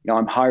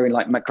 I'm hiring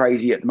like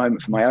crazy at the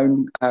moment for my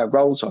own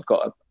role. So I've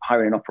got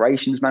hiring an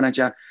operations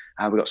manager.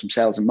 We've got some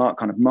sales and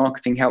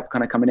marketing help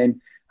kind of coming in.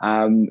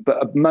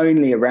 But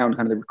mainly around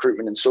kind of the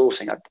recruitment and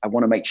sourcing. I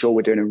want to make sure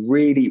we're doing a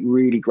really,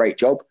 really great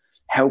job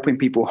helping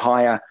people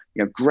hire,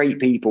 great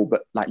people,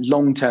 but like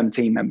long-term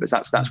team members.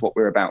 That's what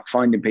we're about,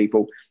 finding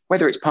people,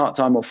 whether it's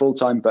part-time or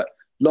full-time, but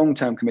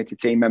long-term committed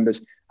team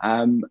members,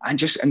 and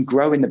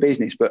growing the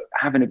business, but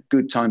having a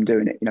good time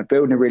doing it,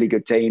 building a really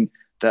good team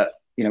that,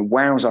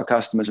 wows our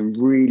customers and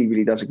really,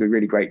 really does a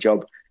really great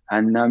job,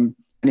 and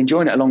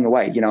enjoying it along the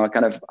way.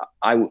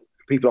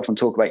 People often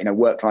talk about,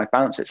 work-life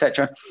balance,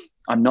 etc.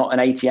 I'm not an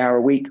 80-hour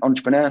a week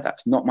entrepreneur.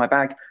 That's not my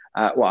bag.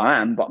 Well, I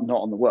am, but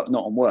not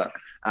on work.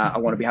 I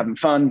want to be having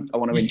fun. I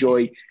want to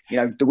enjoy,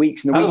 the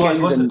weeks and the weekends. Otherwise,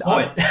 what's the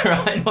point,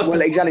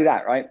 right? Exactly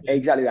that, right? Yeah.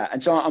 Exactly that.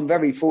 And so I'm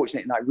very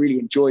fortunate, and I really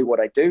enjoy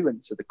what I do,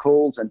 and so the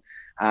calls and,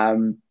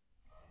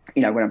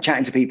 when I'm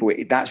chatting to people,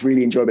 that's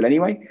really enjoyable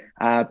anyway.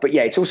 But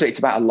it's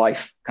about a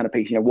life kind of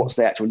piece. What's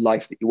the actual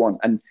life that you want?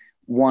 And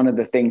one of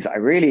the things that I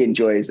really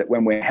enjoy is that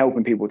when we're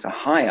helping people to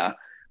hire,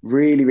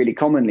 really, really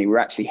commonly, we're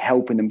actually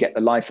helping them get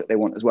the life that they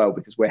want as well,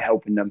 because we're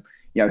helping them.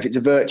 If it's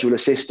a virtual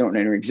assistant or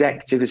an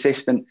executive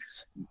assistant,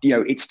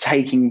 it's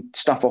taking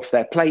stuff off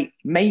their plate,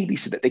 maybe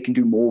so that they can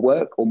do more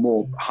work or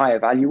more higher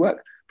value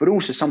work, but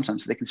also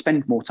sometimes so they can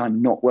spend more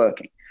time not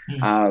working.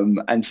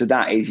 And so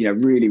that is,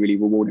 really, really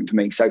rewarding for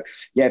me. So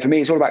for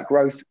me, it's all about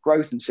growth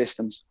and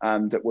systems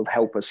that will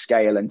help us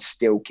scale and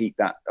still keep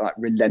that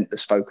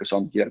relentless focus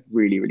on,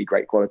 really, really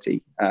great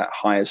quality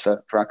hires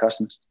for our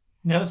customers.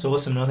 Yeah, that's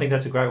awesome. And I think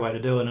that's a great way to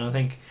do it. And I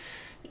think,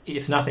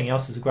 if nothing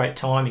else, it's a great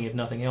timing, if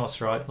nothing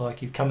else, right?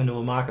 Like, you've come into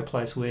a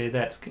marketplace where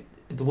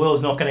the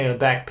world's not going to go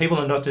back. People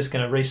are not just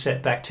going to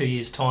reset back 2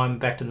 years' time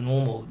back to the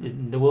normal.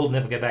 The world will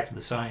never go back to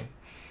the same.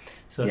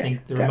 So I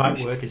think the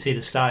remote work is here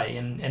to stay.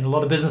 And a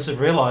lot of businesses have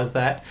realised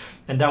that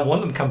and don't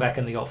want them to come back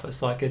in the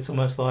office. Like, it's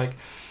almost like,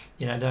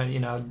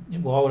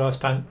 why would I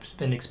spend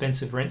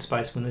expensive rent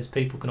space when these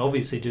people can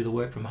obviously do the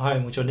work from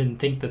home, which I didn't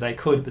think that they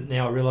could, but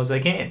now I realise they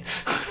can.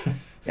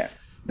 Yeah,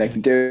 they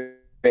can do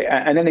it.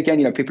 And then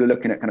again, people are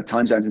looking at kind of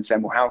time zones and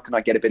saying, well, how can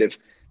I get a bit of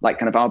like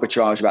kind of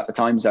arbitrage about the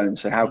time zone?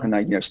 So how can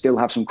I, still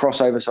have some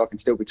crossover so I can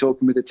still be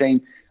talking with the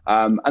team?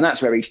 And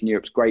that's where Eastern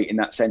Europe's great in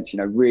that sense,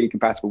 really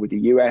compatible with the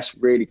US,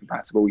 really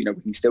compatible. We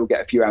can still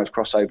get a few hours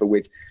crossover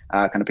with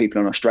kind of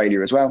people in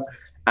Australia as well.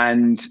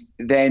 And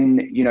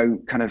then,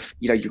 you've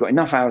got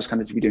enough hours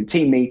kind of to be doing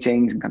team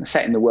meetings and kind of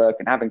setting the work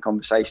and having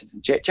conversations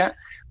and chit chat,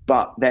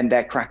 but then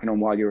they're cracking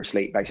on while you're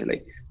asleep,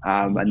 basically.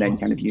 And then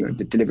kind of,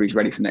 the delivery's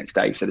ready for the next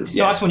day. So it's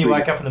nice when you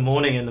wake up in the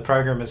morning and the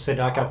program has said,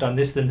 okay, I've done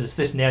this, then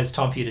this, now it's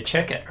time for you to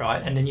check it,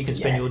 right? And then you can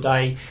spend your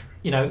day,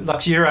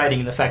 luxuriating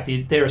in the fact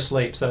that they're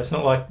asleep. So it's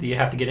not like you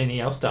have to get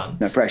anything else done.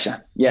 No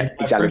pressure. Yeah,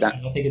 exactly that.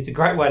 I think it's a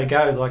great way to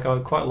go. Like, I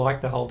quite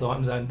like the whole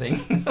time zone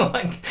thing.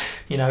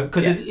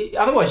 Because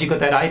otherwise you've got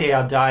that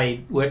 8-hour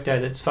day, work day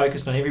that's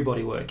focused on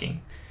everybody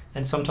working.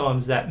 And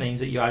sometimes that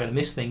means that you are going to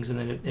miss things, and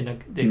then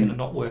they're going to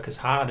not work as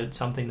hard at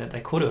something that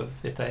they could have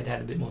if they'd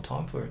had a bit more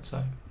time for it.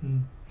 So,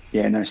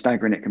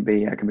 staggering it can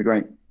be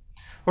great.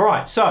 All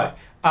right, so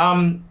they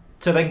can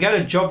go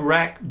to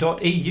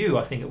jobrack.eu,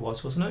 I think it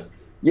was, wasn't it?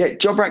 Yeah,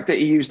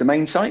 jobrack.eu is the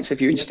main site. So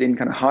if you're interested in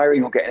kind of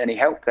hiring or getting any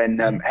help, then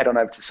head on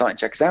over to the site and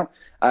check us out.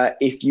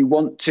 If you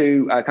want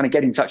to kind of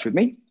get in touch with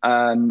me,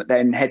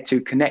 then head to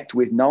Connect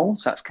with Noel.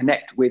 So that's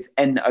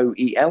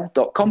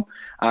connectwithnoel.com.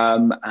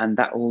 And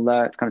that will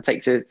kind of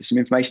take to some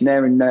information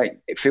there. And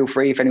feel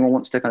free, if anyone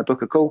wants to kind of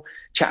book a call,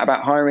 chat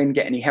about hiring,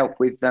 get any help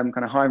with kind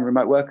of hiring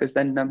remote workers,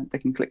 then they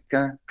can click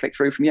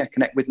through from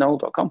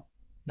connectwithnoel.com.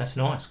 That's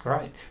nice,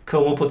 great,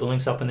 cool. We'll put the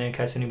links up in there in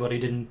case anybody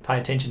didn't pay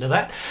attention to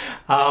that,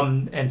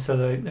 and so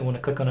they want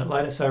to click on it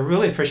later. So I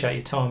really appreciate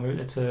your time.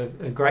 It's a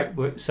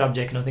great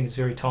subject, and I think it's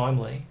very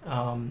timely.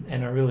 And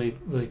I really,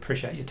 really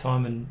appreciate your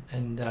time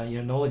and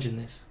your knowledge in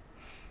this.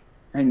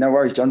 Hey, no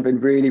worries, John.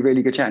 Been really,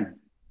 really good chatting.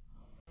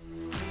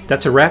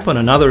 That's a wrap on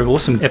another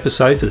awesome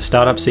episode for the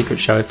Startup Secret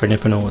Show for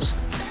Entrepreneurs.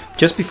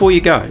 Just before you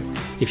go,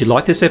 if you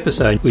like this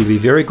episode, we'd be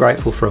very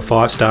grateful for a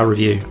 5-star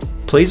review.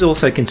 Please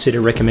also consider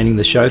recommending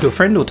the show to a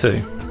friend or two.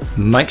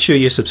 Make sure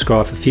you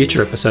subscribe for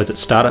future episodes at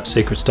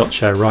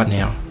startupsecrets.show right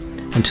now.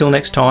 Until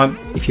next time,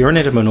 if you're an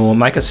entrepreneur,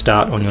 make a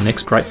start on your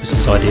next great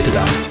business idea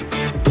today.